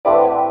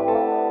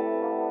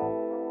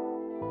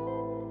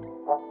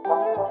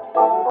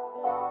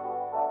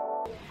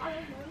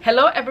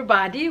Hello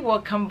everybody,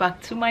 welcome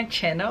back to my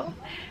channel.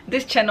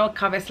 This channel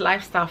covers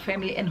lifestyle,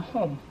 family and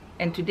home,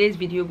 and today's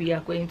video we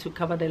are going to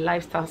cover the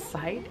lifestyle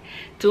side.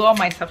 To all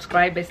my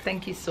subscribers,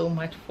 thank you so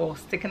much for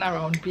sticking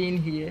around,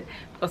 being here,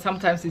 because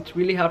sometimes it's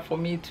really hard for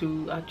me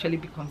to actually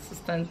be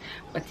consistent,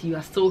 but you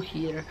are still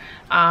here.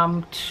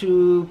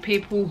 To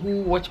people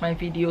who watch my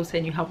videos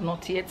and you have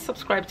not yet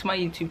subscribed to my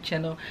YouTube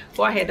channel,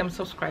 go ahead and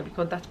subscribe,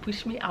 because that's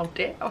pushed me out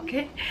there,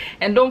 okay?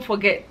 And don't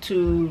forget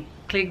to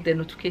click the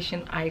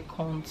notification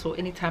icon so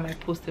anytime I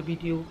post a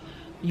video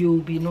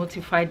you'll be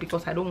notified,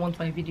 because I don't want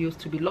my videos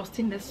to be lost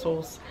in the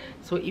sauce.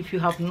 So if you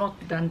have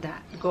not done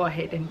that, go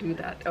ahead and do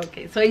that.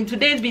 Okay, so in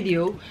today's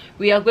video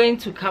we are going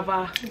to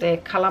cover the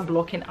color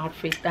blocking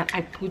outfit that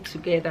I put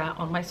together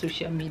on my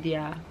social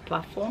media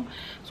platform.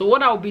 So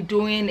what I'll be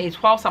doing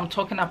is, whilst I'm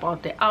talking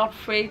about the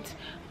outfit,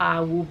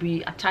 I will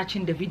be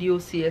attaching the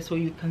videos here so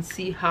you can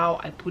see how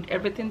I put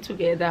everything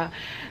together.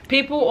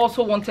 People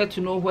also wanted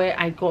to know where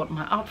I got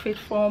my outfit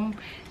from.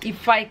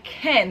 If I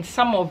can,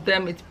 some of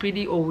them it's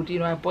pretty old, you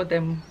know, I bought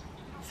them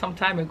some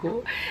time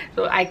ago,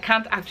 so I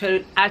can't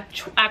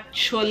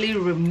actually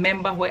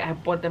remember where I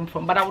bought them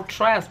from, but I will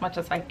try as much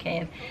as I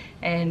can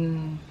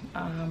and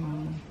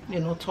you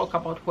know, talk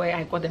about where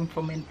I got them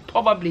from, and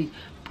probably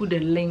put a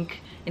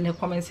link in the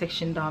comment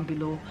section down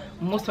below.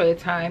 Most of the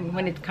time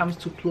when it comes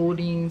to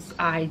clothing,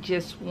 I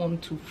just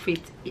want to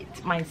fit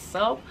it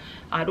myself.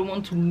 I don't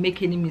want to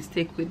make any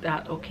mistake with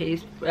that, okay?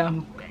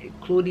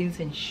 Clothing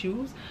and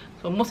shoes,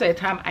 so most of the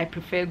time I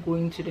prefer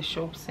going to the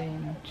shops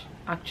and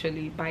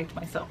actually buy it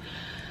myself.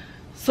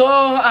 So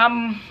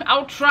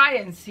I'll try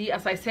and see.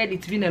 As I said,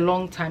 it's been a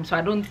long time, so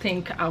I don't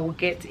think I will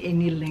get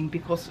any link,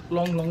 because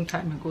long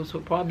time ago, so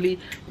probably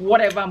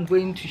whatever I'm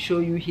going to show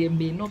you here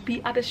may not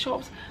be at the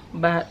shops,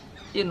 but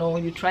you know,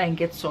 you try and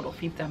get sort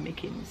of, if that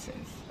makes any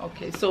sense.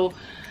 Okay, so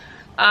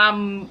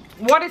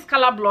what is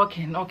color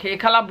blocking? Okay,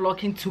 color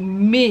blocking, to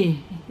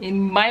me,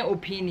 in my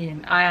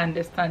opinion, I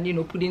understand, you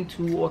know, putting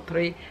 2 or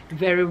 3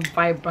 very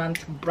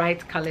vibrant,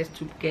 bright colors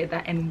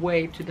together and wear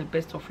it to the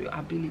best of your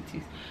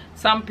abilities.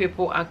 Some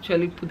people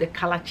actually put the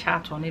color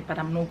chart on it, but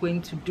I'm not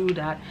going to do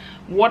that.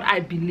 What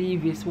I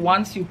believe is,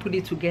 once you put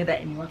it together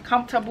and you are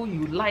comfortable,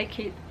 you like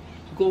it,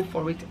 go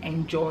for it,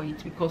 enjoy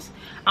it. Because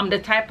I'm the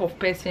type of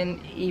person,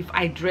 if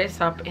I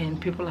dress up and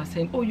people are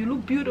saying, oh, you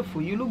look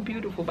beautiful, you look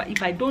beautiful, but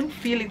if I don't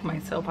feel it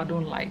myself, I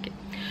don't like it.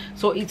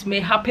 So it may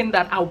happen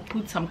that I'll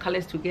put some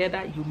colors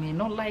together, you may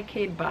not like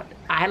it, but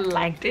I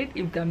liked it,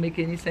 if that makes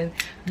any sense.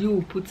 You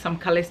will put some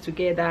colors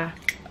together,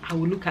 I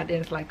will look at it,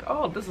 it's like,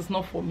 oh, this is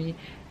not for me.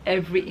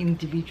 Every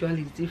individual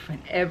is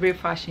different, every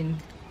fashion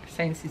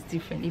sense is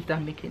different, if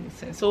that makes any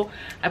sense. So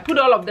I put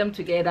all of them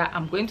together.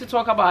 I'm going to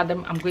talk about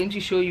them, I'm going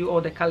to show you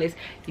all the colors.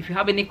 If you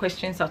have any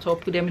questions at all,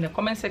 put them in the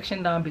comment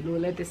section down below.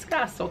 Let's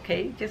discuss,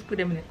 okay? Just put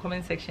them in the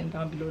comment section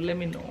down below. Let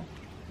me know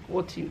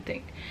what you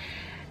think.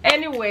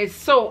 Anyway,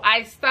 so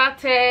I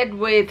started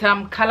with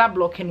color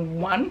blocking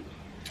 1.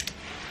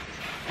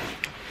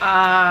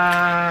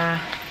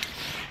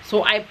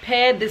 So I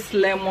paired this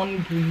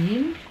lemon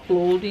green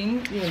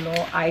clothing, you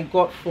know, I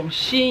got from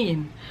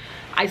Shein.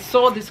 I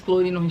saw this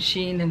clothing on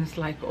Shein and it's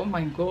like, oh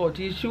my god,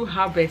 you should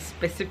have a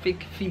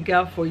specific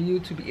figure for you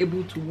to be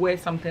able to wear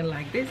something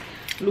like this.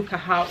 Look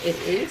at how it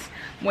is.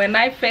 When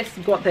I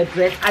first got the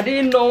dress, I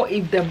didn't know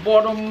if the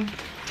bottom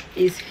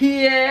is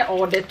here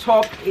or the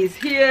top is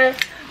here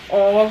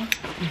or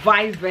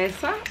vice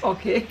versa,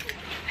 okay?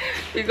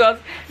 Because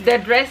the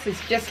dress is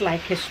just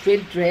like a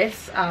straight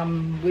dress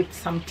with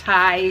some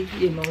tie,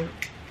 you know,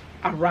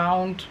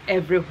 around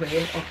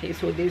everywhere. Okay,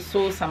 so they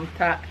sew some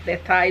the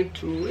tie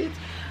through it,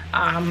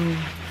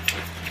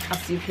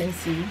 as you can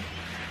see.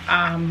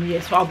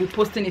 Yeah, so I'll be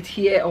posting it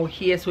here or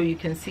here so you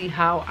can see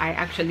how I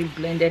actually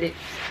blended it.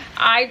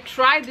 I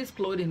tried this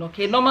clothing,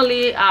 okay?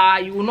 Normally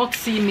you will not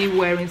see me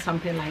wearing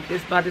something like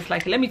this, but it's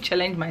like, let me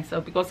challenge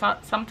myself, because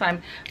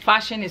sometimes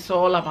fashion is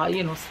all about,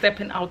 you know,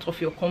 stepping out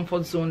of your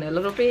comfort zone a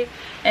little bit,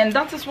 and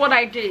that is what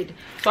I did.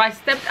 So I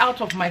stepped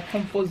out of my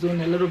comfort zone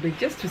a little bit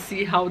just to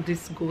see how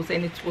this goes,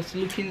 and it was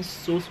looking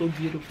so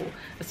beautiful.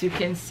 As you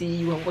can see,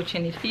 you are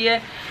watching it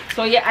here.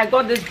 So yeah, I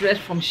got this dress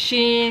from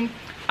Shein.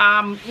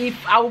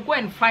 If I will go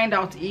and find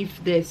out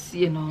if there's,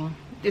 you know,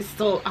 it's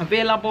still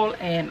available,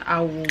 and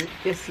I will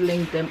just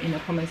link them in the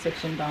comment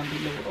section down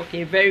below.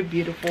 Okay, very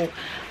beautiful.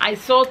 I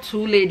saw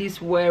 2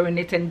 ladies wearing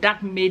it, and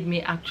that made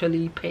me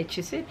actually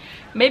purchase it.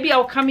 Maybe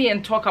I'll come here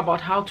and talk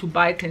about how to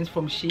buy things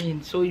from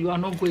Shein, so you are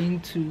not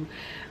going to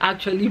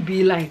actually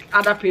be like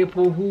other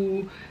people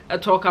who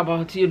talk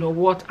about, you know,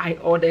 what I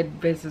ordered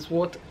versus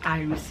what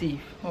I receive.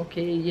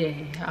 Okay,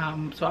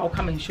 yeah. So I'll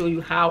come and show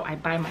you how I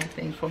buy my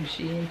things from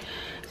Shein.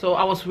 So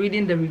I was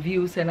reading the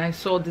reviews and I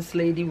saw this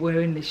lady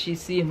wearing the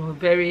shisi, you know,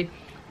 very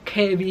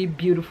curvy,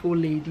 beautiful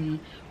lady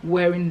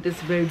wearing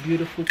this very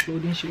beautiful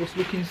clothing. She was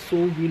looking so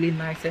really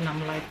nice, and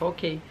I'm like,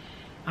 okay,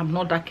 I'm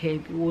not that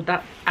curvy, will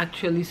that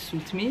actually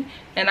suit me?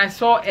 And I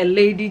saw a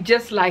lady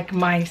just like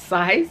my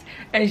size,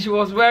 and she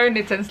was wearing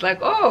it, and it's like,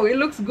 oh, it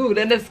looks good.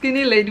 And the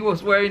skinny lady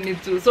was wearing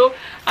it too. So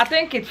I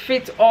think it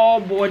fits all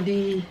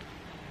body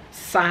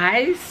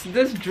size.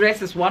 This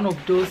dress is one of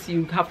those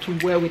you have to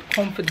wear with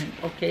confidence,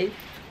 okay?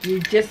 You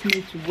just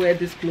need to wear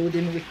this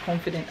clothing with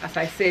confidence. As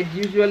I said,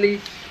 usually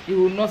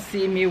you will not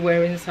see me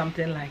wearing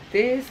something like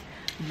this,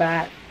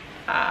 but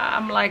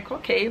I'm like,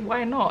 okay,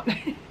 why not?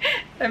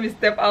 Let me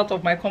step out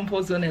of my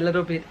comfort zone a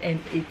little bit,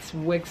 and it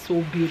works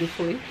so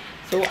beautifully.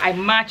 So I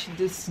matched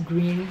this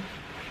green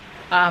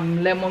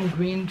lemon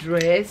green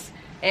dress,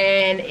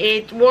 and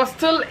it was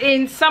still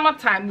in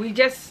summertime. We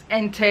just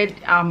entered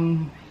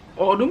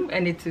autumn,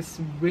 and it is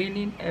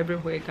raining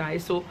everywhere,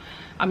 guys. So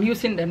I'm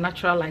using the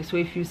natural light, so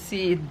if you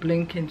see it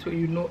blinking, so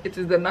you know it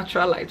is the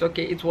natural light.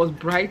 Okay, it was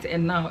bright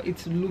and now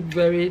it looks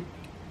very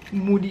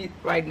moody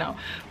right now,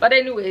 but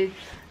anyway,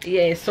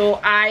 yeah.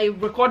 So I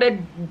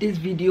recorded this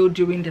video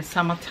during the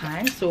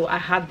summertime, so I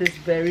had this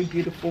very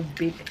beautiful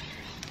big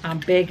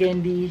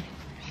burgundy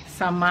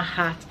summer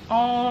hat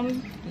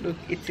on. Look,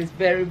 it is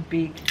very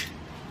big,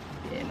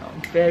 you know,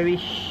 very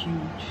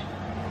huge.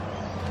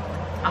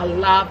 I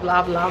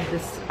love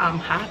this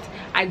hat.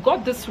 I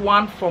got this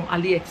one from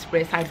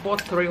AliExpress. I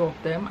bought 3 of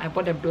them. I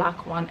bought a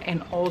black one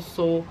and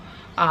also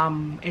a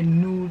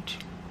nude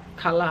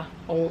color,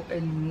 or a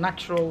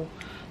natural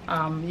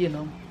you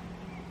know,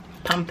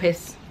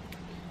 pampas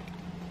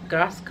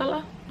grass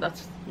color.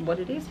 That's what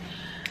it is.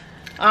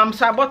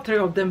 So I bought 3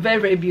 of them.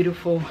 Very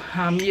beautiful.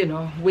 You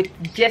know, with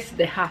just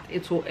the hat,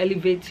 it will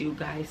elevate you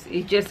guys.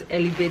 It just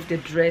elevates the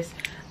dress.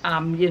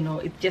 You know,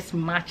 it just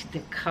matched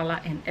the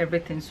color and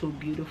everything so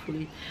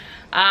beautifully.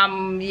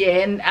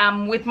 Yeah,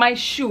 and with my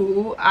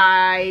shoe,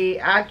 I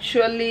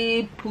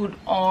actually put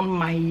on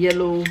my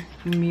yellow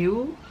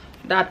Mule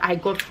that I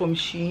got from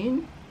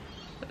Shein.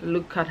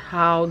 Look at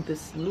how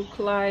this look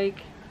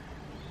like.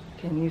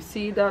 Can you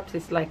see that?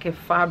 It's like a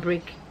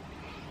fabric.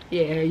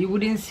 Yeah, you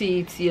wouldn't see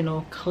it, you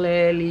know,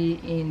 clearly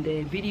in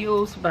the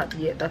videos, but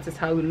yeah, that is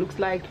how it looks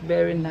like.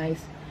 Very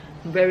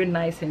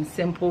nice and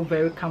simple,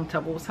 very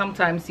comfortable.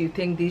 Sometimes you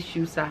think these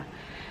shoes are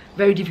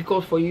very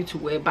difficult for you to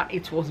wear, but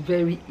it was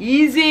very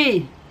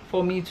easy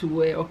for me to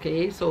wear.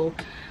 Okay, so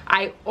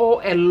I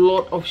owe a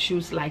lot of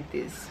shoes like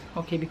this,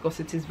 okay, because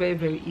it is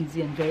very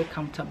easy and very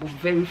comfortable,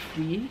 very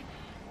free.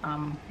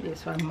 Yeah,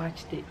 so I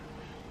matched it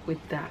with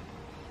that.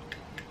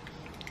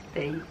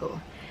 There you go.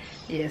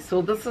 Yeah,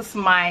 so this is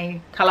my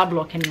color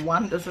blocking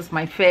one. This is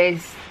my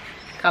first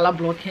color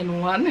blocking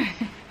one.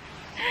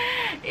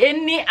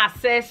 Any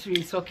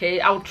accessories, okay,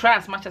 I'll try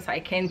as much as I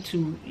can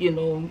to, you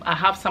know, I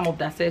have some of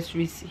the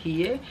accessories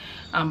here,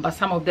 but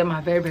some of them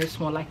are very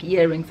small, like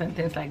earrings and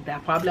things like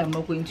that. Probably I'm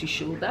not going to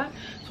show that,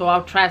 so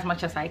I'll try as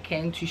much as I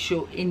can to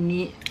show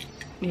any,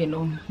 you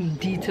know,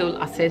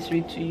 detailed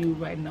accessory to you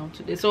right now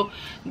today. So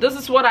this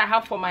is what I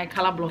have for my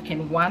color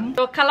blocking one.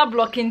 So color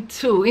blocking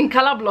 2, in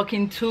color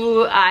blocking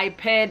 2, I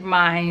paired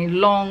my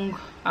long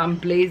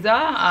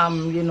blazer,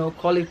 you know,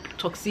 call it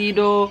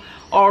tuxedo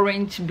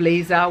orange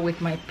blazer, with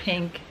my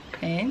pink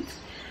pants.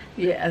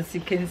 Yeah, as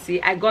you can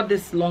see, I got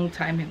this long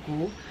time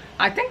ago.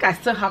 I think I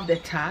still have the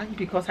tag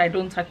because I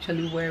don't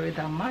actually wear it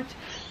that much.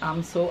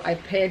 So I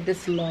paired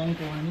this long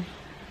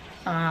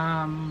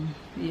one,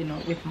 you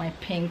know, with my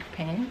pink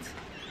pants.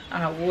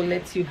 I will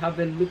let you have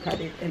a look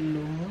at it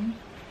alone.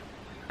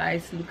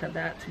 Guys, look at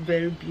that.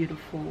 Very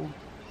beautiful,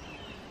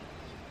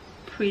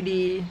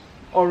 pretty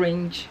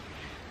orange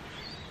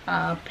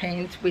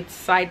pant with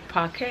side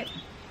pocket.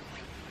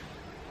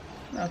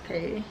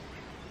 Okay,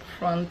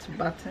 front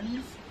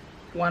buttons,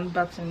 1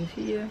 button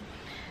here,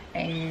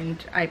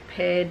 and I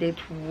paired it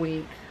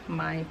with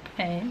my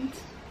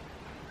pants.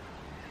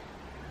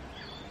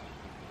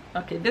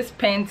 Okay, this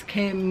pants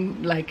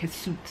came like a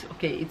suit.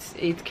 Okay,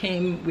 it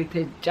came with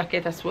a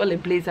jacket as well, a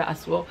blazer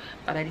as well,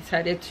 but I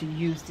decided to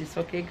use this.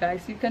 Okay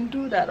guys, you can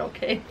do that,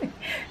 okay?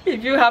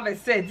 If you have a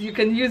set, you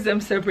can use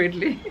them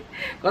separately,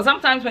 because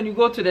sometimes when you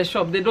go to the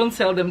shop, they don't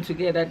sell them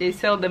together, they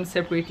sell them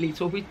separately,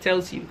 so which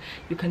tells you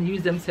you can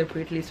use them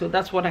separately. So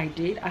that's what I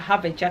did. I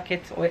have a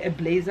jacket or a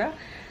blazer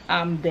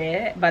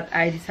there, but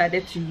I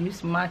decided to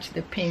match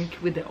the pink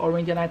with the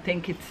orange, and I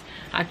think it's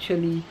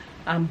actually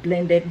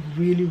blended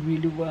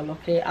really well.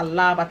 Okay,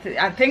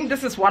 I think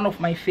this is one of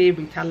my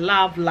favorites. I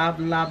love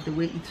the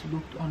way it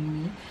looked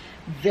on me.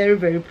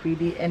 Very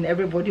pretty, and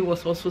everybody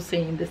was also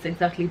saying this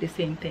exactly the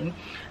same thing.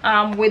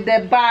 With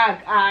the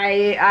bag,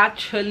 I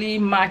actually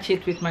match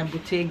it with my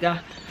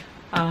Botega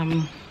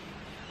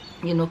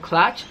you know,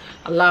 clutch.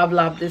 I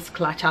love this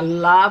clutch. I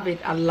love it.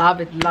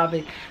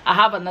 I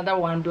have another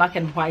one, black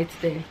and white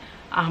there.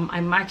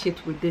 I match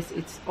it with this.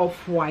 It's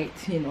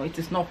off-white, you know, it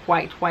is not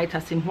white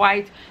as in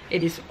white,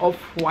 it is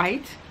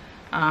off-white.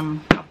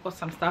 I've got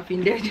some stuff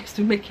in there just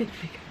to make it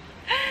bigger.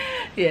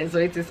 Yeah, so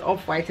it is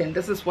off-white, and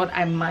this is what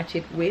I match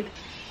it with.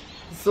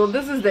 So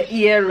this is the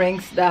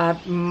earrings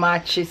that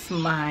matches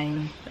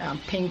my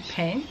pink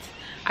pants.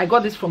 I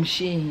got this from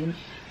Shein.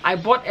 I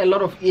bought a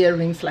lot of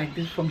earrings like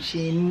this from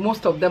Shein.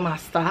 Most of them are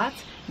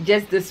studs.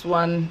 just this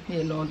one,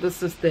 you know,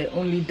 this is the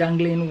only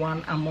dangling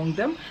one among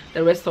them.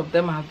 The rest of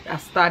them are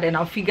started, and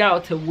I'll figure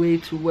out a way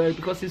to wear it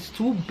because it's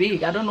too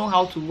big. I don't know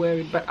how to wear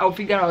it, but I'll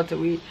figure out a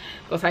way,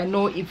 because I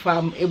know if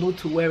I'm able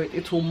to wear it,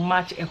 it will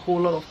match a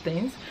whole lot of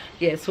things.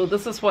 Yeah, so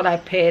this is what I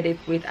paired it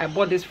with. I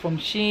bought this from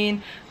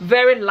Shein.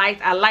 Very light.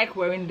 I like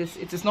wearing this.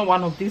 It is not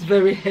one of these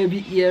very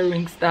heavy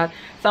earrings that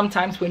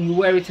sometimes when you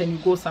wear it and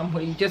you go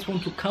somewhere, you just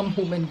want to come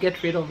home and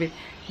get rid of it.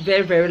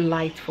 Very, very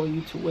light for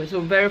you to wear.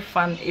 So very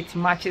fun. It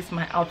matches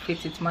my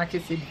outfit. It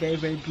matches it very,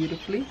 very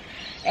beautifully.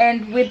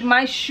 And with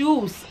my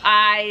shoes,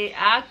 I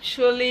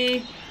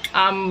actually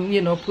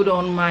you know, put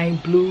on my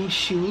blue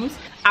shoes.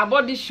 I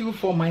bought this shoe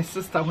for my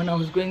sister when I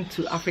was going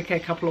to Africa a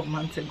couple of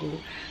months ago,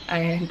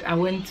 and I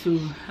went to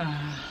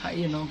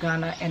you know,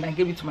 Ghana, and I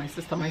gave it to my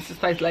sister. My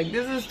sister is like,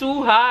 this is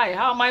too high,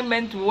 how am I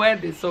meant to wear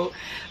this? So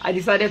I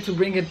decided to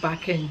bring it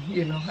back, and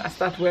you know, I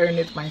start wearing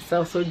it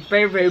myself. So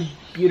very, very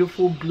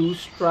beautiful blue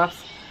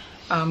straps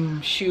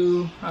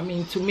shoe. I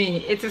mean, to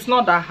me it is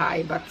not that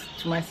high, but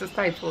to my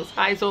sister it was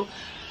high. So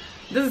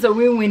this is a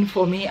win-win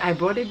for me. I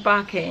brought it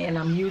back and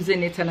I'm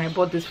using it, and I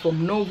bought this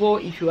from Novo.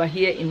 If you are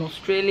here in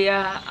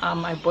Australia,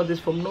 I bought this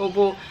from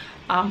Novo.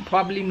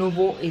 Probably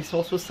Novo is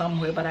also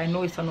somewhere, but I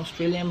know it's an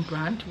Australian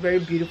brand. Very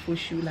beautiful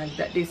shoe like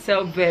that. They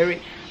sell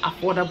very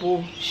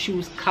affordable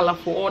shoes,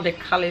 colorful, all the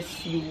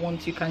colors you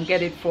want. You can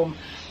get it from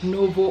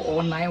Novo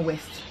or Nine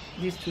West,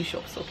 these two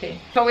shops. Okay,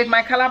 so with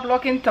my color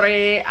blocking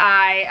tray,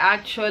 I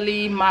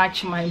actually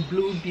match my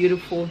blue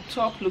beautiful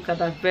top. Look at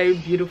that, very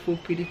beautiful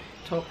pretty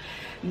top.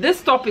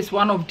 This top is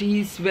one of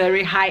these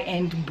very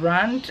high-end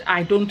brand.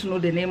 I don't know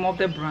the name of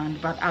the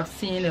brand, but I've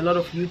seen a lot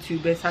of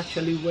YouTubers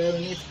actually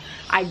wearing it.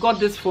 I got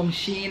this from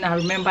Shein. I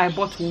remember I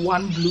bought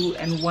one blue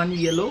and one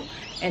yellow,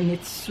 and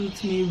it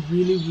suits me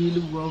really,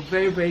 really well.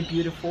 Very, very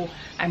beautiful.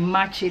 I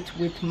match it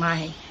with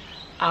my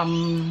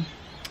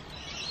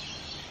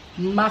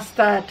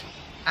mustard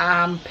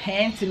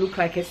pants. It looks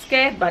like a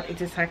skirt, but it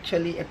is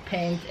actually a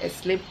pant, a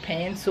slip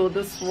pant. So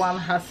this one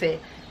has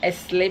a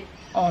slip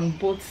on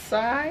both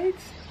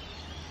sides.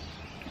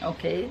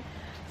 Okay,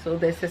 so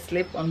there's a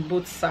slip on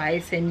both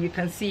sides, and you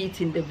can see it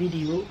in the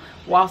video.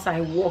 Whilst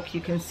I walk, you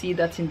can see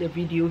that in the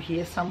video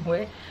here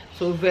somewhere.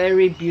 So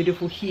very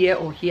beautiful here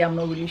or here, I'm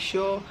not really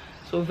sure.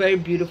 So very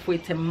beautiful.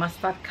 It's a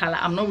mustard color.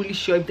 I'm not really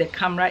sure if the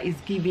camera is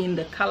giving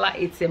the color.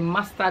 It's a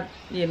mustard,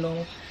 you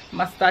know,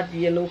 mustard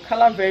yellow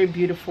color. Very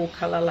beautiful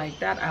color like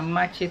that. I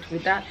match it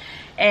with that,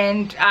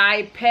 and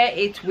I pair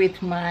it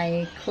with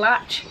my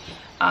Cluch.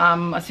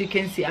 As you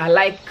can see, I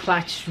like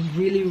Cluch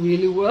really,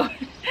 really well.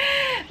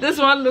 This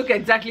one look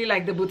exactly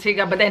like the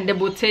Botega, but then the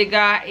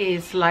Botega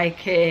is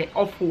like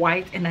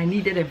off-white, and I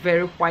needed a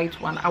very white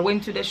one. I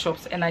went to the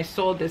shops and I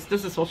saw this.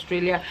 This is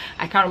Australia.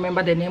 I can't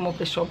remember the name of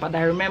the shop, but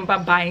I remember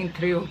buying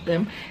 3 of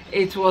them.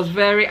 It was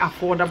very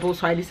affordable,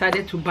 so I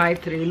decided to buy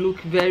 3. Look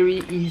very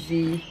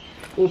easy,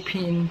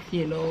 open,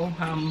 you know,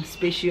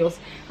 spacious.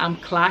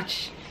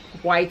 Cluch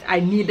white. I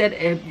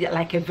needed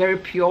like a very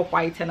pure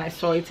white, and I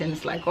saw it and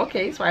it's like,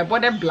 okay, so I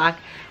bought a black.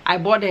 I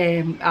bought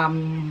a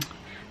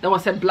there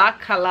was a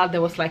black color,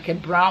 there was like a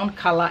brown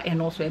color,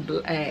 and also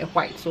a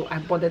white. So I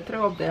bought the 3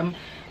 of them.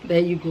 There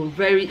you go.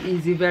 Very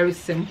easy, very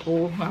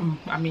simple.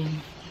 I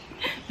mean,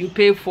 you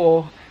pay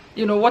for,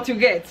 you know, what you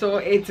get. So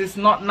it is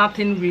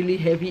nothing really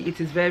heavy. It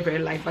is very, very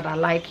light, but I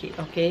like it.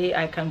 Okay,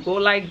 I can go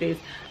like this,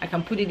 I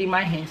can put it in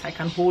my hands, I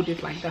can hold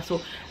it like that.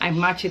 So I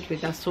match it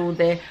with that. So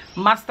the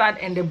mustard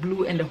and the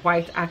blue and the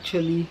white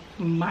actually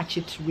match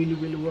it really,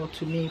 really well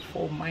to me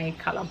for my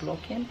color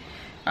blocking.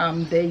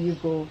 There you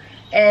go.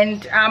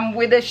 And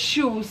with the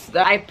shoes,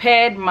 I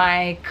paired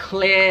my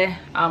clear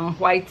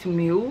white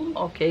Mule.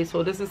 Okay,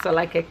 so this is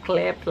like a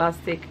clear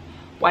plastic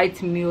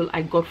white Mule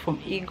I got from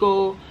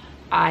Ego.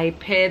 I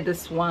paired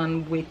this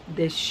one with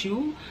the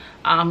shoe.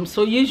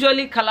 So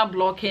usually color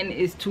blocking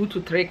is 2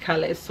 to 3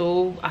 colors.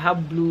 So I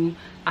have blue,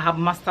 I have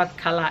mustard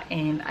color,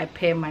 and I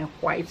pair my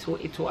white, so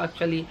it will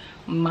actually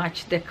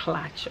match the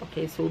Cluch.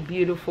 Okay, so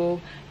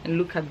beautiful. And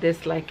look at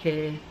this, like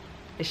a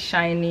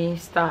shiny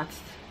start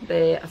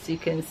there, as you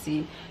can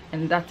see,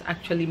 and that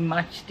actually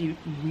matched it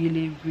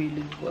really,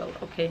 really well.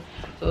 Okay,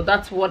 so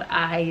that's what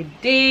I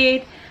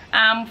did.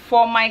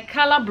 For my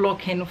color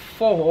blocking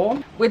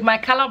 4, with my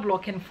color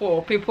blocking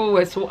 4, people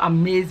were so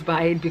amazed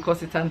by it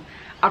because it's an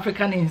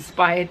African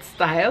inspired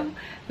style.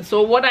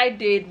 So what I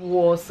did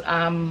was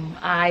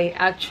I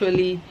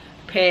actually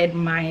paired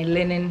my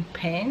linen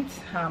pants.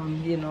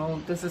 You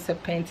know, this is a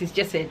pant, it's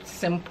just a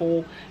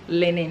simple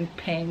linen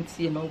pant,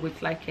 you know,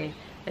 with like a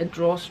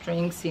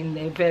drawstrings in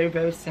there. Very,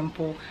 very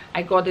simple.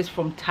 I got this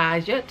from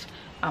Target.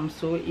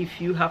 So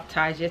if you have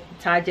Target,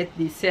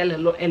 they sell a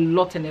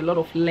lot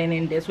of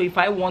linen there. So if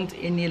I want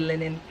any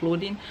linen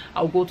clothing,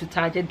 I'll go to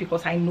Target,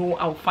 because I know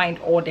I'll find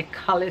all the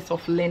colors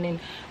of linen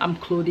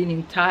clothing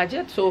in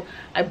Target. So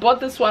I bought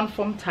this one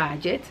from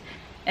Target,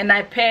 and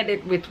I paired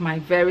it with my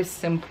very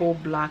simple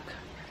black,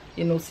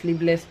 you know,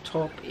 sleeveless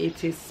top.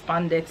 It is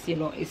spandex, you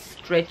know, it's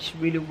stretched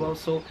really well,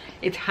 so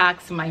it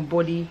hugs my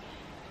body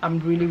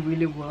really,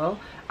 really well.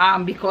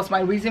 Because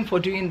my reason for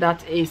doing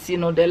that is, you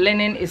know, the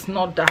linen is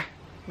not that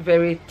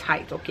very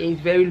tight. Okay,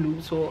 it's very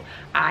loose, so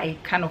I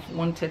kind of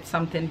wanted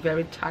something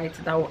very tight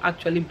that will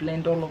actually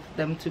blend all of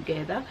them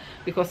together,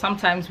 because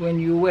sometimes when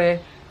you wear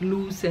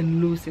loose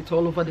and loose, it's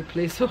all over the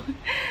place. So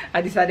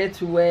I decided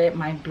to wear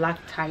my black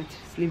tight,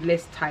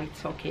 sleeveless tight,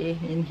 okay,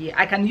 in here.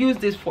 I can use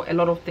this for a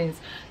lot of things.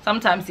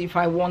 Sometimes if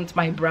I want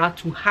my bra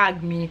to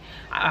hug me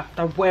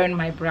after wearing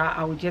my bra,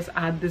 I will just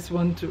add this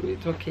one to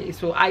it. Okay,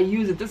 so I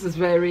use it. This is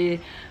very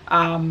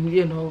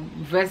you know,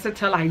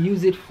 versatile. I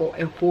use it for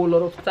a whole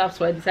lot of stuff,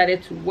 so I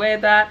decided to wear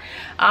that.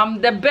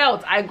 The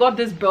belt, I got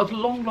this belt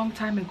long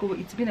time ago.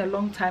 It's been a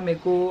long time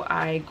ago.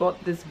 I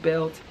got this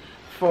belt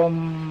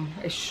from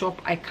a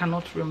shop. I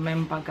cannot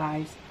remember,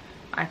 guys.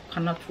 I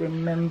cannot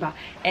remember.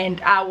 And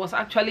I was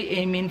actually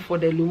aiming for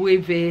the Louis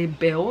Vuitton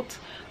belt.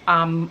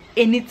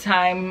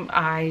 Anytime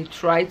I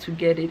try to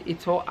get it,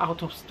 it's all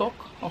out of stock.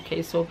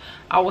 Okay, so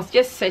I was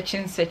just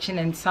searching,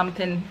 and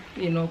something,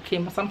 you know,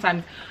 came.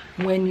 Sometimes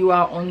when you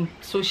are on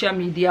social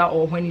media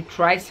or when you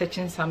try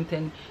searching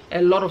something,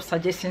 a lot of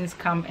suggestions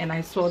come, and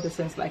I saw this,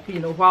 and it's like, you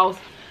know, whilst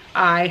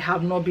I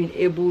have not been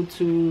able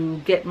to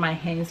get my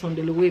hands on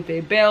the Louis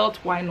Vuitton belt,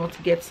 why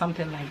not get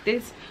something like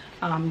this,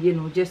 you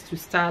know, just to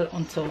style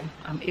until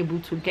I'm able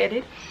to get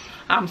it.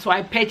 So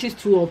I purchased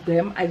 2 of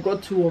them. I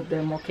got 2 of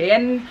them. Okay,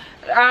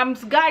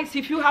 and guys,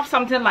 if you have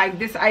something like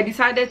this, I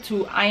decided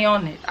to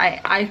iron it.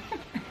 I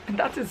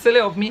that is silly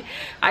of me.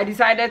 I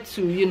decided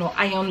to, you know,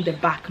 iron the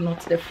back,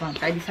 not the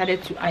front. I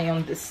decided to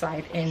iron this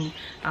side, and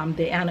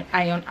the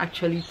iron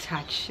actually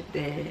touched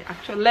the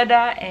actual leather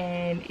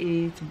and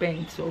it's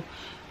bent. So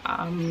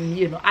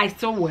you know, I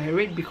still wear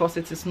it because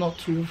it is not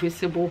too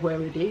visible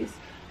where it is,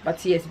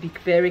 but yes, be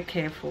very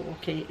careful.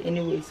 Okay,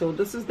 anyway, so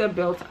this is the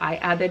belt. I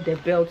added the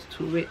belt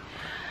to it,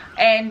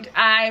 and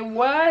I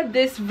wore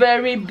this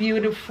very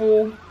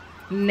beautiful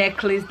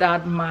necklace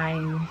that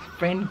my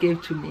friend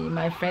gave to me.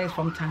 My friend is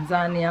from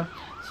Tanzania,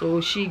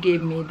 so she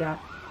gave me that.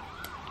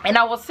 And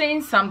I was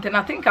saying something,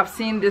 I think I've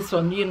seen this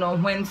on, you know,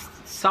 when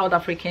South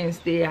Africans,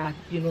 they are,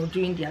 you know,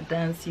 doing their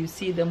dance, you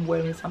see them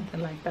wearing something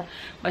like that.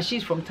 But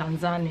she's from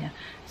Tanzania,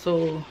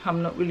 so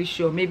I'm not really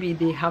sure. Maybe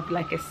they have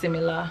like a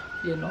similar,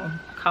 you know,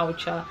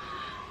 culture,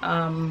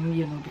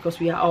 you know, because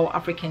we are all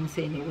Africans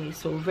anyway.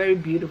 So very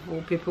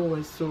beautiful. People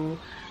were so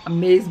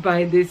amazed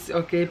by this.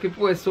 Okay,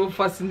 people were so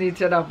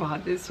fascinated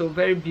about this. So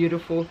very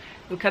beautiful.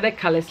 Look at the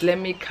colors. Let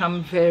me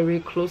come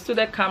very close to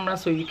the camera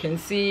so you can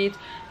see it.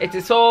 It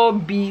is all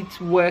bead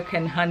work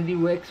and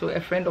handiwork. So a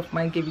friend of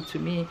mine gave it to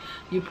me.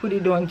 You put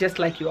it on just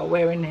like you are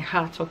wearing a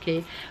hat.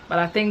 Okay, but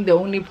I think the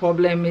only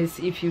problem is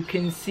if you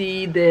can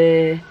see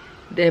the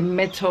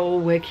metal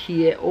work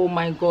here. Oh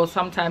my god,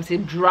 sometimes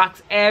it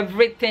drags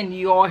everything,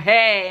 your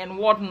hair and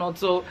whatnot.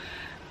 So,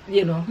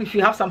 you know, if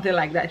you have something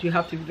like that, you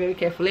have to be very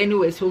careful.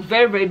 Anyway, so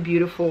very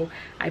beautiful.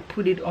 I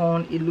put it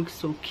on. It looks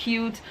so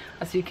cute.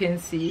 As you can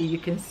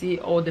see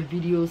all the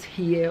videos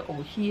here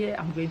or here.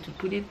 I'm going to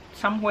put it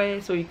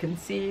somewhere so you can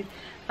see it.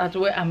 That's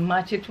where I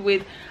match it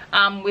with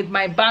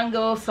my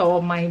bangles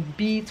or my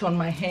beads on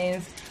my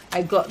hands.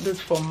 I got this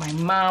from my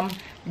mom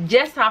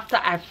just after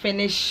I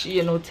finished,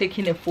 you know,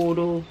 taking a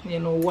photo. You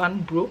know,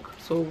 one broke,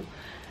 so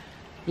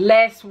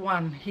last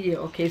one here.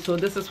 Okay, so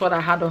this is what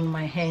I had on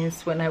my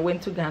hands when I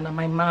went to Ghana.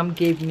 My mom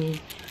gave me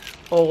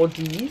all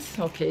these.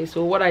 Okay,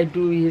 so what I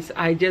do is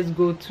I just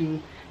go to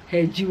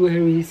her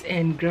jewelries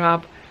and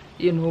grab,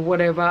 you know,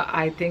 whatever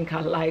I think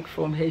I like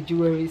from her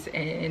jewelries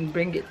and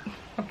bring it.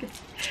 Okay,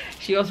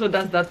 she also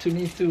does that to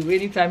me too.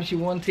 Anytime she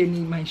wants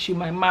my shoe,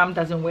 my mom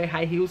doesn't wear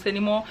high heels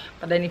anymore,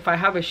 but then if I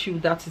have a shoe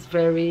that is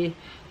very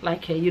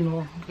like a, you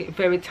know,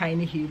 very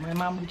tiny heel, my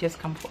mom will just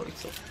come for it.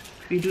 So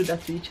we do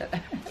that to each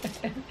other.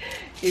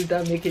 If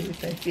that makes any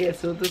sense. Yeah,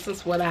 so this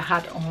is what I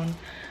had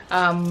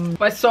on.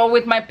 But so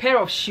with my pair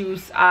of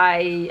shoes,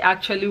 I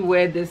actually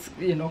wear this,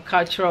 you know,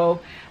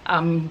 cultural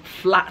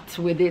flat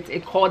with it.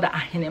 It's called the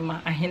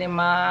ahinema.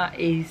 Ahinema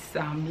is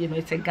you know,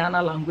 it's a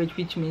Ghana language,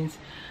 which means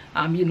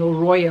you know,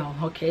 royal.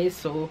 Okay,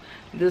 so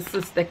this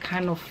is the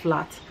kind of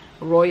flat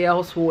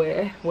royals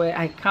wear where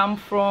I come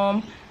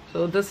from.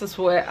 So this is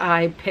where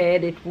I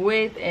paired it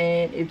with,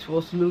 and it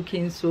was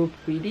looking so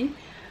pretty.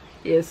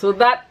 Yeah, so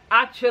that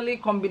actually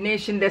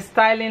combination, the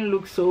styling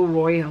looks so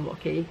royal.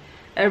 Okay,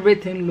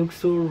 everything looks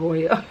so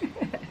royal.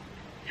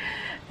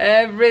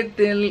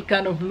 Everything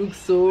kind of looks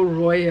so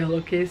royal.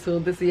 Okay, so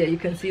this here, you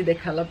can see the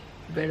color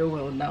very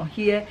well now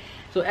here.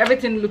 So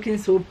everything looking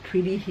so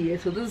pretty here.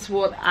 So this is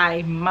what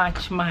I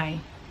match my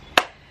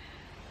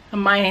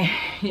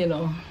you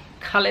know,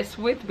 colors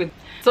with.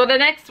 So the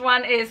next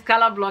one is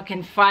color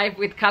blocking 5.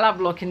 With color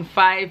blocking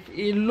 5,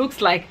 it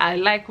looks like I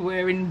like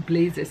wearing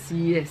blazers.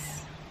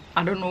 Yes,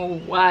 I don't know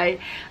why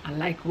I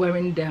like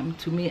wearing them.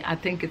 To me, I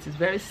think it is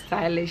very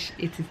stylish,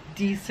 it is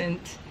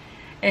decent,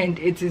 and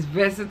it is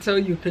versatile.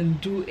 You can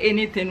do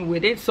anything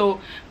with it. So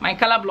my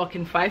color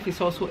blocking 5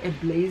 is also a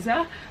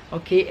blazer,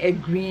 okay, a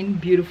green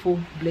beautiful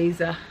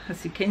blazer.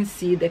 As you can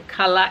see, the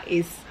color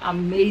is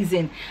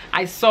amazing.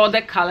 I saw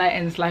the color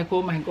and it's like,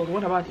 oh my god,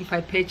 what about if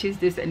I purchase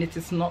this and it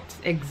is not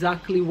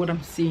exactly what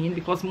I'm seeing?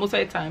 Because most of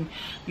the time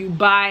you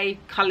buy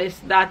colors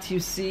that you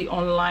see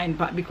online,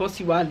 but because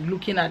you are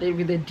looking at it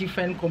with a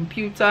different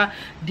computer,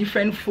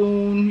 different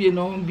phone, you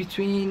know,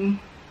 between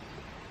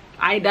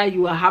either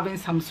you are having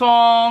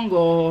Samsung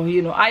or,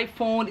 you know,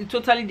 iPhone, it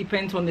totally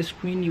depends on the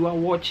screen you are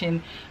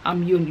watching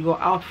your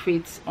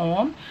outfits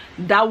on.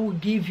 That will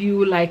give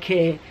you like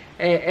a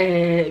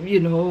you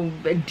know,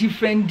 a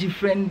different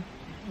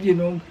you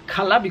know,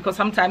 color, because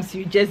sometimes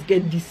you just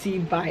get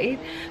deceived by it.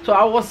 So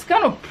I was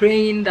kind of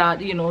praying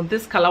that, you know,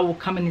 this color will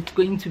come and it's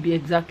going to be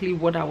exactly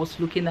what I was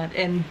looking at,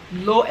 and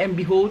lo and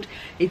behold,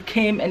 it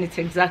came and it's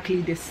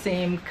exactly the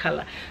same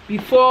color.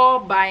 Before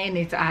buying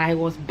it, I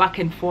was back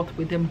and forth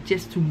with them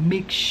just to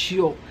make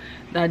sure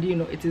that, you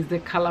know, it is the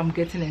color I'm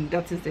getting, and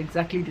that is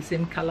exactly the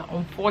same color.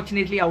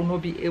 Unfortunately, I will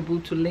not be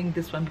able to link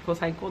this one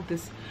because I got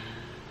this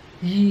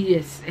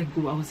years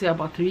ago. I would say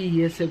about 3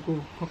 years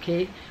ago.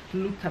 Okay,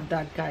 look at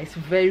that, guys.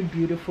 Very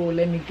beautiful.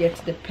 Let me get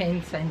the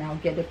pants and I'll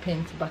get the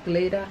pants back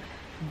later.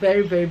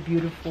 Very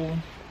beautiful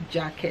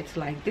jacket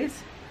like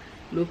this.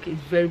 Look, it's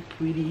very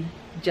pretty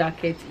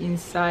jacket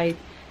inside.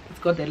 It's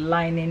got the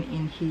lining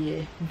in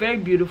here. Very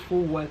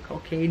beautiful work,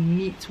 okay,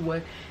 neat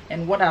work.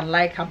 And what I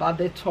like about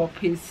the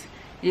top is,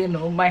 you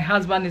know, my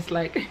husband is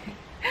like,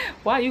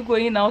 why are you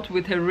going out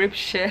with a ripped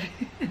shirt?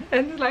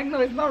 And it's like, no,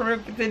 it's not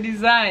ripped, it's a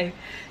design.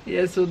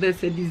 Yeah, so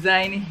there's a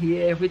design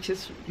here which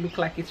is look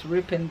like it's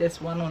ripped, and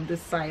there's one on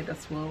this side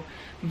as well.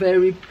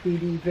 Very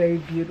pretty, very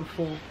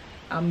beautiful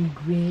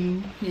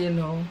green, you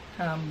know,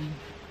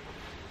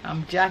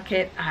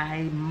 jacket.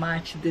 I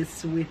match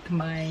this with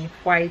my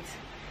white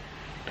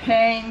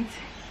paint.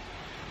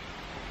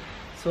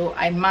 So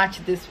I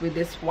match this with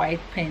this white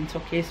paint,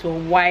 okay, so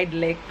wide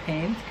leg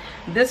paint.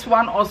 This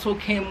one also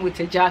came with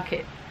a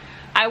jacket.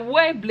 I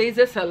wear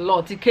blazers a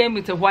lot. It came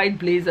with a white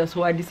blazer,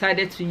 so I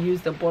decided to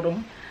use the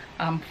bottom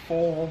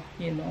for,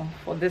 you know,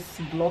 for this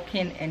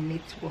blocking, and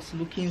it was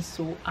looking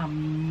so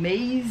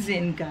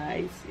amazing,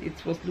 guys.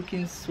 It was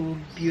looking so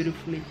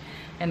beautifully,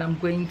 and I'm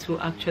going to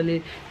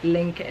actually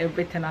link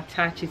everything,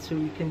 attach it so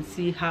you can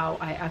see how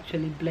I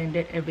actually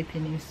blended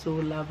everything in so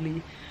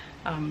lovely,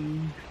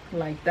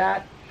 like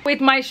that. With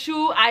my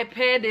shoe, I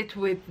paired it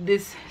with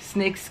this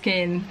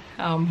snakeskin,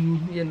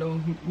 you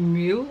know,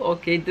 Mule.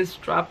 Okay, this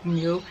strap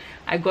Mule.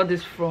 I got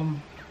this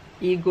from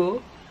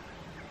Ego.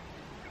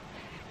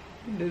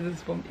 This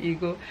is from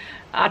Ego.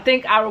 I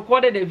think I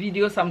recorded a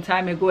video some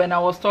time ago and I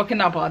was talking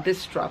about these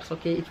straps.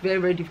 Okay, it's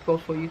very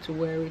difficult for you to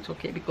wear it,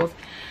 okay, because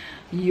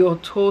your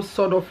toes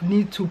sort of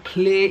need to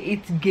play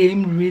its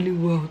game really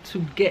well to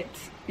get,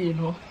 you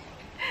know,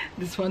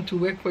 this one to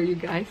work for you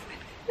guys.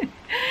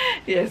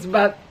 Yes,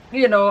 but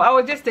you know, I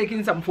was just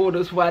taking some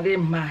photos, so I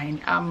didn't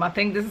mind. I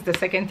think this is the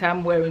second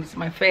time wearing it.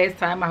 My first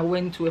time I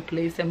went to a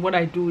place, and what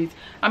I do is,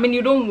 I mean,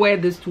 you don't wear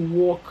this to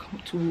walk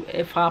to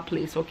a far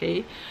place,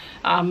 okay?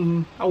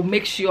 I'll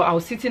make sure I'll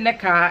sit in the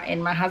car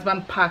and my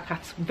husband park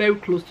at very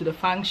close to the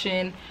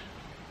function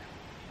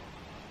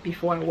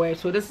before I wear it.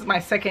 So this is my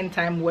second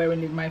time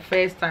wearing it. My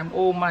first time,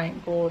 oh my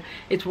god,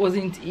 it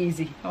wasn't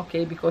easy,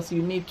 okay, because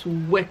you need to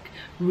work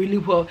really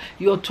well.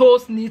 Your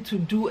toes need to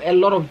do a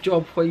lot of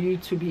job for you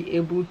to be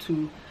able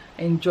to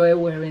enjoy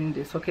wearing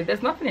this, okay?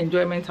 There's nothing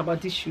enjoyment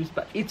about these shoes,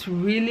 but it's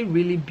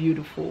really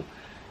beautiful.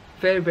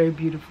 Very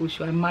beautiful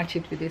shoe. I match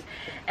it with this,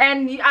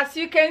 and as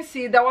you can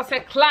see, there was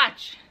a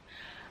clutch.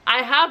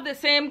 I have the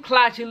same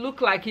clutch. It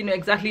looked like, you know,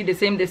 exactly the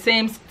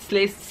same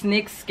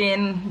snake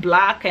skin,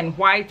 black and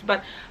white,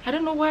 but I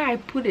don't know where I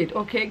put it,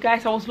 okay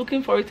guys. I was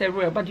looking for it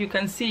everywhere, but you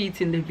can see it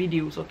in the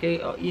videos,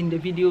 okay, or in the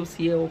videos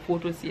here or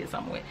photos here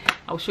somewhere.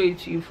 I'll show it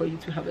to you for you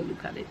to have a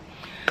look at it.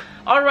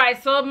 All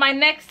right, so my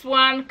next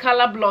one,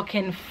 color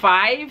blocking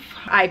 5,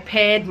 I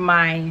paired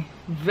my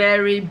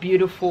very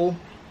beautiful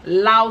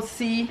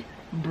lousy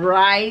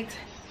bright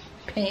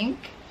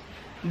pink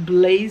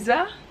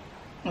blazer.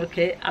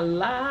 Okay, I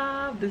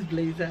love this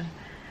blazer.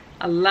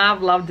 I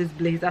love this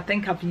blazer. I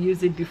think I've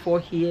used it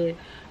before here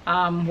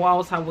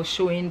whilst I was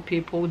showing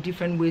people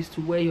different ways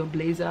to wear your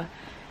blazer.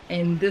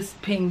 And this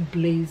pink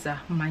blazer,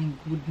 my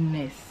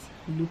goodness,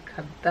 look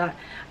at that.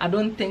 I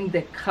don't think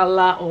the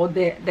color or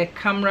the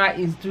camera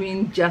is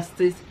doing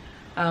justice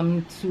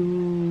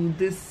to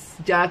this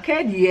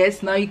jacket.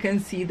 Yes, now you can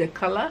see the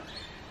color.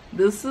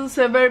 This is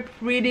a very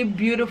pretty,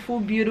 beautiful.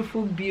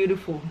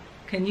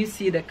 Can you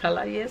see the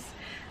color? Yes,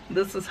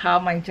 this is how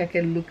my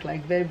jacket looked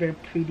like. Very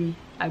pretty.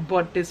 I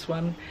bought this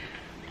one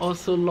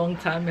also long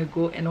time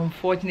ago, and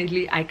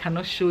unfortunately I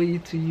cannot show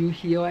it to you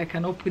here. I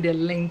cannot put a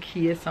link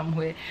here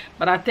somewhere,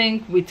 but I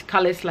think with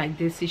colors like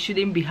this it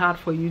shouldn't be hard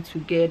for you to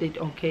get it.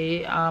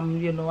 Okay,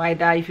 you know,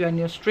 either if you're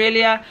in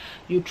Australia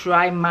you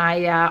try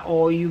Maya,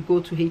 or you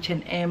go to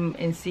H&M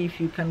and see if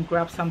you can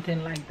grab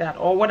something like that.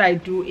 Or what I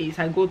do is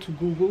I go to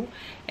Google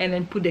and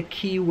then put the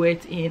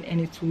keyword in, and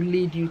it will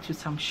lead you to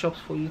some shops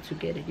for you to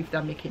get it, if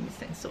that makes any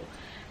sense. So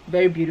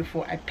very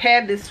beautiful. I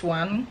paired this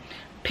one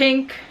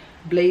pink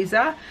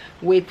blazer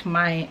with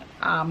my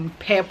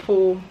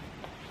purple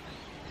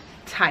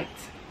tight.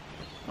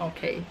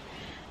 Okay,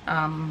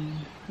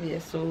 yeah,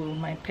 so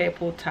my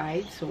purple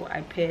tight, so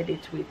I paired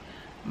it with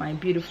my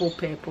beautiful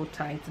purple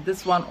tight.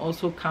 This one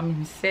also comes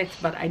in sets,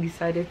 but I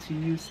decided to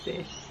use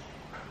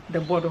the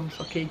bottoms,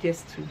 okay,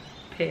 just to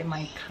pair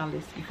my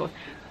colors, because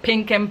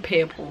pink and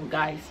purple,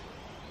 guys,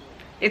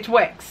 it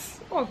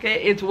works.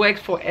 Okay, it works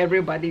for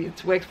everybody,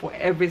 it works for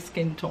every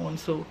skin tone,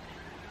 so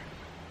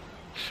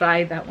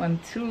try that one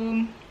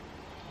too.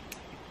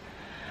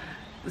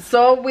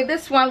 So with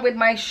this one, with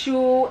my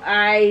shoe,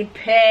 I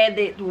paired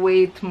it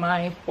with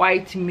my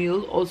white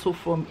Mule, also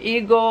from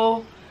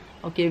Eagle.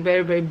 Okay,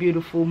 very, very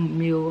beautiful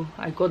Mule.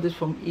 I got this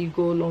from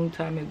Eagle long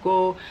time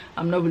ago.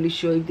 I'm not really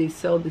sure if they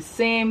sell the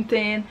same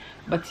thing,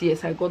 but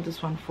yes, I got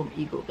this one from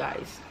Eagle,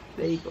 guys.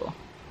 There you go,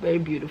 very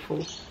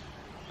beautiful.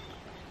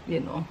 You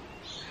know,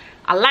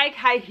 I like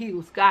high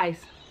heels,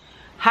 guys.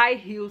 High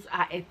heels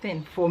are a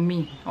thing for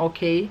me.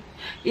 Okay,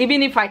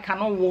 even if I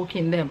cannot walk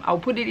in them, I'll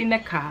put it in a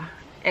car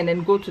and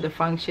then go to the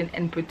function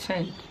and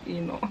pretend,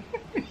 you know.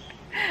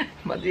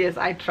 But yes,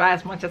 I try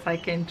as much as I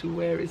can to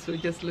wear it. So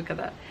just look at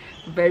that,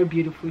 very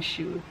beautiful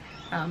shoe.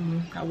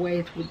 I wear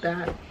it with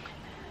that,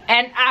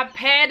 and I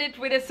paired it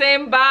with the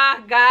same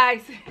bag,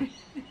 guys.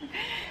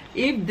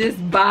 If this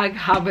bag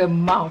have a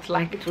mouth,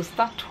 like, it will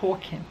start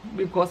talking,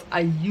 because I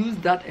use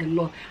that a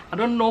lot. I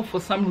don't know, for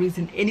some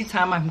reason,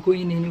 anytime I'm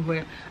going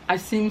anywhere, I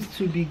seems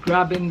to be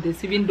grabbing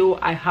this, even though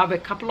I have a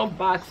couple of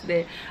bags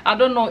there. I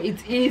don't know,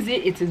 it's easy,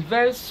 it is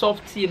very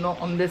soft, you know,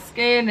 on the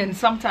skin, and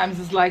sometimes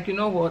it's like, you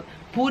know what,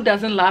 who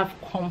doesn't love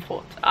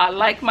comfort? I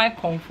like my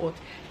comfort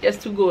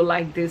just to go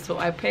like this, so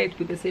I pair it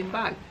with the same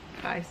bag,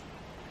 guys.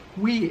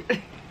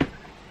 Weird.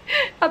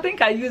 I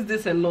think I use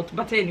this a lot,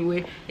 but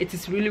anyway, it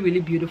is really,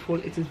 really beautiful.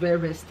 It is very,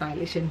 very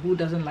stylish, and who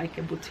doesn't like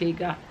a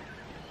Botega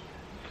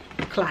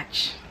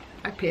clutch?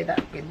 I pair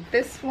that with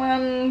this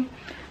one,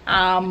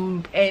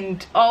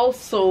 and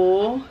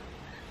also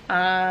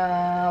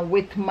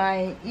with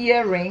my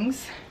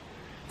earrings,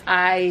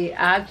 I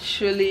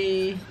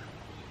actually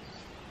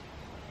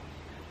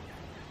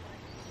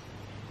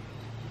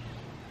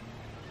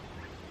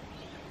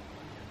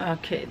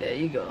okay, there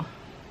you go.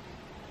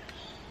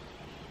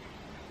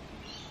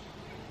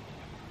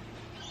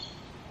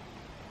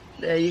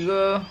 There you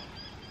go.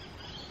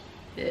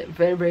 Yeah,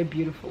 very, very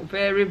beautiful,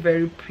 very,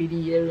 very pretty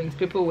earrings.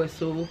 People were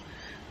so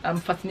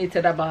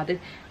fascinated about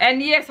it.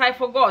 And yes, I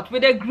forgot,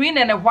 with a green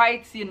and a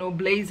white, you know,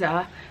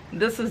 blazer,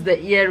 this is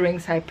the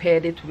earrings I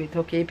paired it with.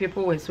 Okay,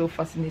 people were so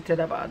fascinated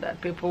about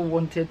that. People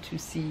wanted to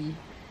see,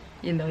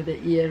 you know,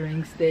 the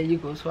earrings. There you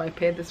go. So I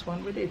paired this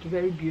one with it.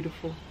 Very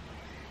beautiful,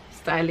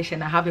 stylish,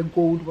 and I have a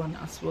gold one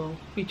as well,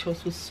 which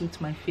also suits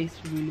my face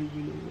really,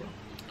 really well.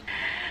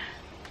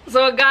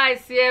 So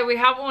guys, yeah, we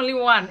have only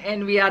one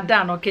and we are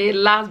done. Okay,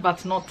 last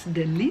but not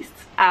the least,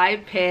 I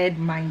paired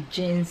my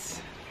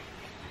jeans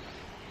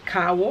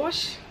car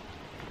wash.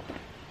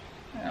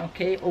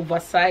 Okay,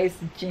 oversized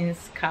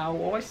jeans car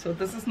wash. So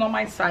this is not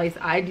my size.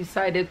 I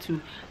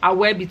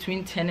wear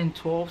between 10 and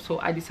 12, so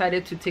I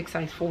decided to take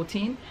size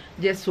 14,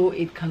 just so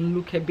it can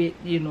look a bit,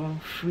 you know,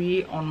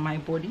 free on my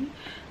body.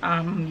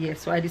 Yeah,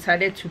 so I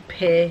decided to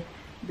pair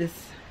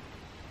this,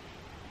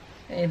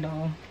 you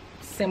know,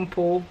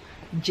 simple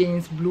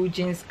jeans, blue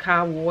jeans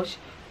car wash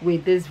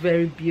with this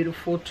very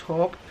beautiful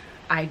top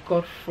I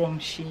got from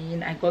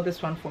Shein. I got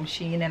this one from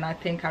Shein, and I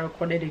think I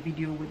recorded a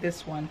video with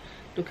this one.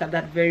 Look at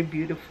that very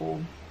beautiful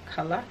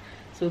color.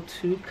 So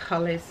two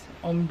colors,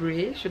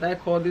 ombre, should I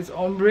call this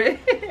ombre?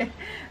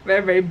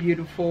 Very, very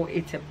beautiful.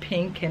 It's a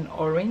pink and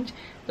orange.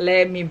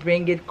 Let me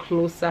bring it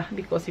closer,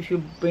 because if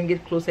you bring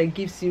it closer, it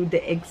gives you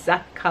the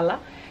exact color.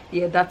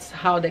 Yeah, that's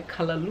how the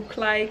color look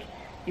like,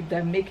 if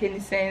that make any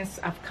sense.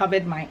 I've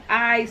covered my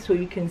eyes so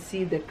you can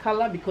see the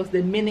color, because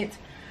the minute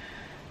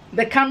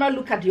the camera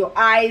look at your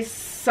eyes,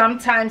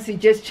 sometimes it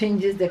just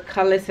changes the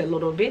colors a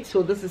little bit.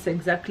 So this is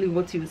exactly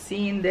what you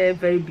see in there.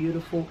 Very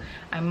beautiful.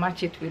 I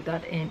match it with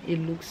that and it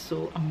looks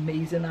so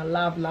amazing. I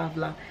love, love,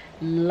 love,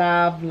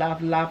 love,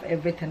 love, love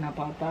everything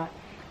about that.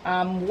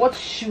 What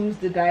shoes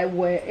did I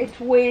wear it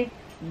with?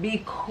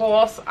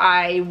 Because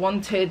I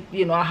wanted,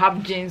 you know, I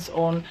have jeans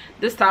on.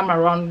 This time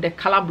around, the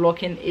color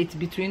blocking, it's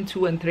between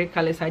 2 and 3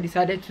 colors. I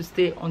decided to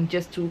stay on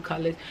just 2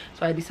 colors,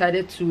 so I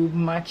decided to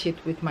match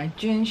it with my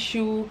jean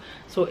shoe,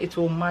 so it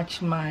will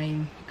match my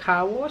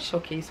car wash.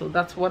 Okay, so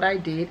that's what I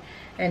did,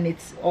 and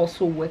it's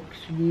also worked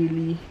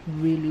really,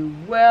 really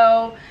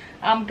well.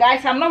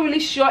 Guys, I'm not really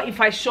sure if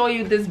I show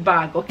you this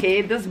bag.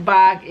 Okay, this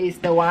bag is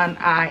the one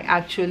I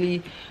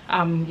actually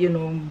you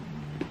know,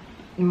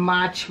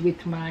 match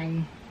with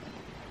my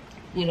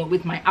you know,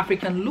 with my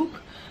African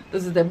look.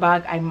 This is the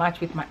bag I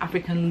match with my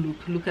African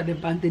look. Look at the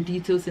bag, the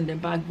details in the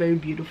bag, very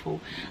beautiful.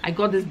 I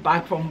got this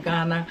bag from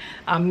Ghana.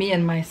 Me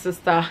and my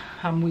sister,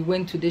 we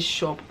went to this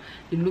shop.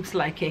 It looks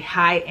like a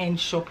high-end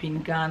shop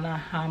in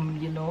Ghana,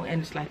 you know,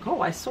 and it's like,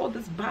 oh, I saw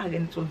this bag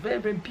and it was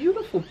very, very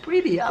beautiful,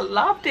 pretty. I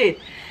loved it.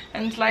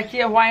 And it's like,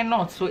 yeah, why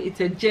not? So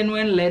it's a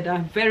genuine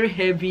leather, very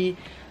heavy,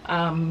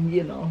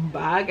 you know,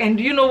 bag. And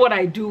you know what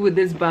I do with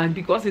this bag?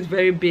 Because it's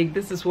very big,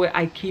 this is where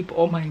I keep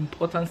all my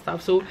important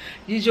stuff. So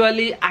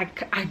usually I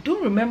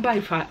don't remember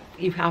if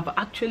I've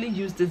actually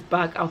used this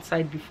bag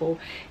outside before.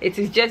 It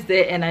is just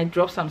there, and I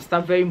drop some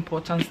stuff, very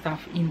important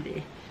stuff in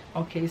there.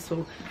 Okay,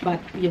 so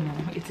but you know,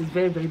 it is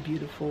very, very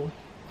beautiful,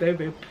 very,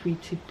 very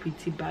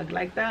pretty bag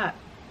like that,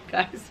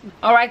 guys.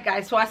 All right,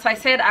 guys, so as I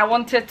said, I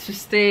wanted to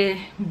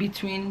stay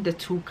between the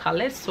two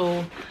colors,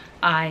 so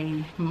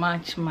I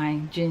match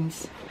my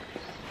jeans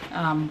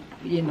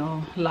you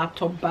know,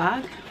 laptop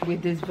bag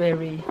with this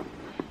very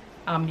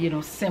you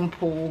know,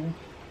 simple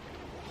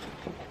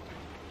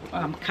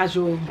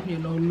casual, you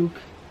know, look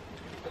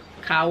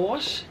car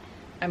wash.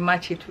 I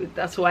match it with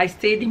that, so I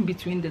stayed in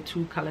between the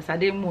two colors. I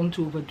didn't want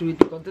to overdo it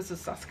because this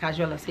is as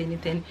casual as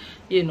anything.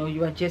 You know,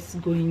 you are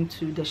just going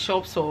to the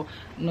shops, or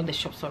not the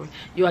shop, sorry,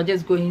 you are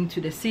just going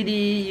to the city,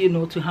 you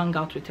know, to hang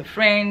out with a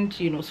friend,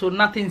 you know, so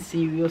nothing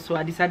serious. So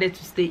I decided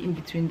to stay in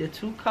between the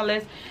two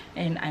colors,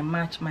 and I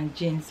match my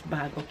jeans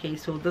bag. Okay,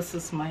 so this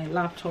is my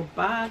laptop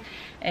bag,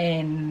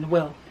 and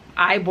well,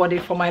 I bought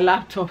it for my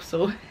laptop,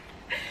 so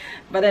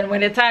but then when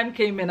the time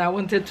came and I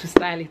wanted to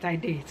style it, I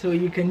did. So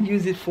you can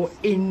use it for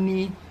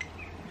anything,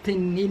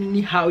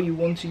 anyhow you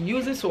want to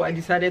use it. So I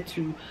decided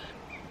to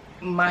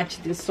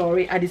match this,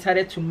 I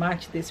decided to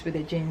match this with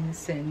the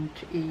jeans, and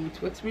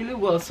it works really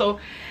well. So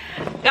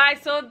guys,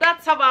 so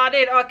that's about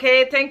it.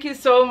 Okay, thank you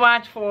so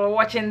much for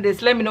watching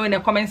this. Let me know in the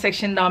comment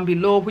section down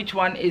below which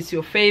one is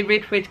your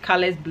favorite, which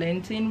colors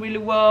blend in really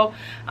well,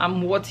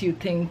 what you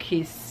think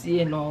is,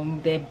 you know,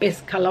 the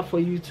best color for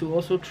you to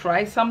also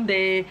try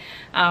someday.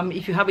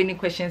 If you have any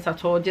questions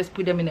at all, just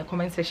put them in the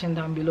comment section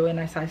down below.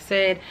 And as I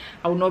said,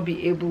 I will not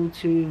be able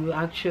to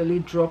actually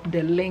drop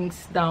the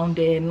links down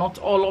there, not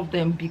all of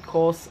them,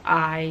 because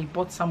I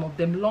bought some of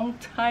them long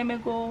time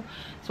ago.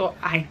 So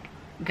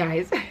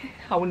guys,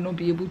 I will not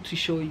be able to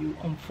show you,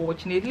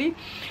 unfortunately.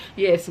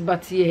 Yes,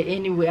 but yeah,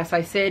 anyway, as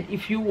I said,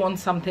 if you want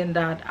something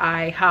that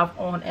I have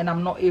on and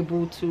I'm not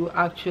able to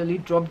actually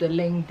drop the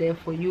link there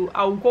for you,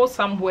 I'll go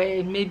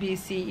somewhere, maybe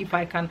see if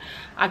I can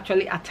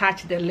actually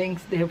attach the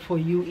links there for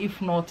you.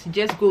 If not,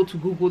 just go to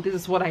Google. This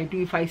is what I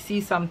do. If I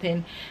see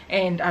something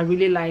and I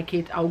really like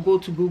it, I'll go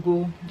to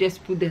Google,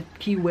 just put the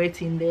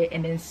keywords in there,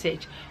 and then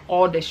search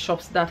all the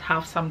shops that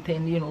have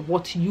something, you know,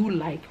 what you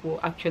like will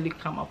actually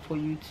come up for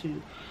you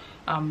to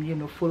you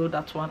know, follow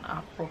that one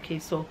up. Okay,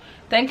 so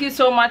thank you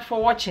so much for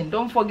watching.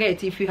 Don't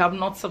forget, if you have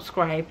not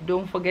subscribed,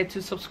 don't forget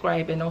to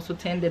subscribe, and also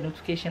turn the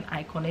notification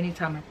icon.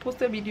 Anytime I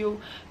post a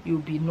video, you'll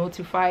be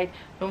notified.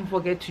 Don't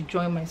forget to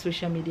join my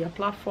social media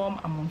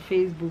platform. I'm on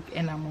Facebook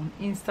and I'm on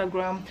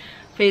Instagram.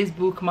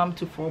 Facebook, Mom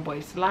to 4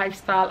 Boys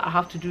Lifestyle. I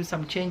have to do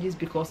some changes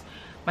because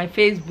my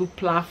Facebook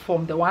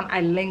platform, the one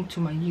I linked to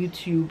my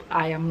YouTube,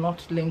 I am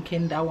not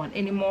linking that one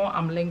anymore.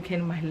 I'm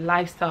linking my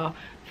lifestyle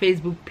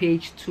Facebook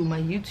page to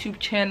my YouTube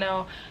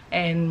channel,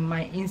 and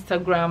my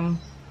Instagram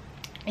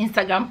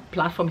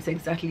platform is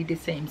exactly the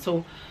same.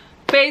 So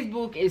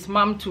Facebook is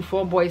Mom to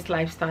 4 Boys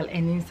Lifestyle,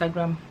 and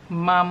Instagram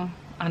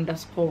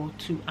Mom_to_4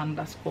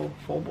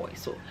 Boys.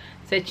 So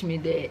search me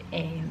there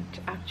and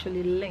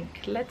actually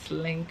let's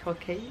link.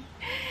 Okay,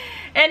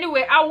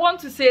 anyway, I want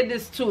to say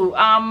this too.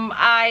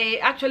 I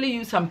actually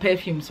use some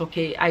perfumes.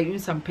 Okay, I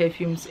use some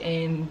perfumes,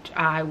 and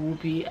I will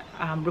be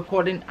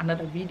recording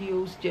another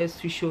videos just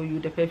to show you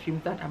the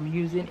perfumes that I'm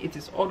using. It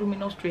is autumn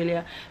in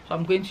Australia, so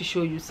I'm going to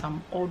show you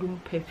some autumn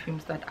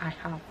perfumes that I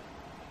have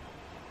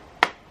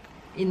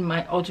in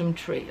my autumn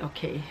tray.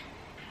 Okay,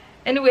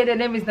 anyway, the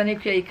name is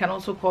Danikria. You can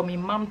also call me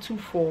Mom to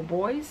 4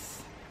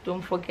 Boys.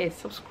 Don't forget,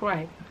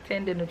 subscribe,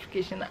 turn the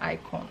notification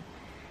icon,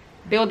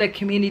 build a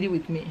community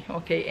with me.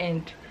 Okay,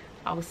 and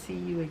I'll see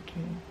you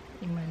again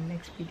in my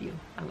next video.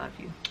 I love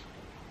you.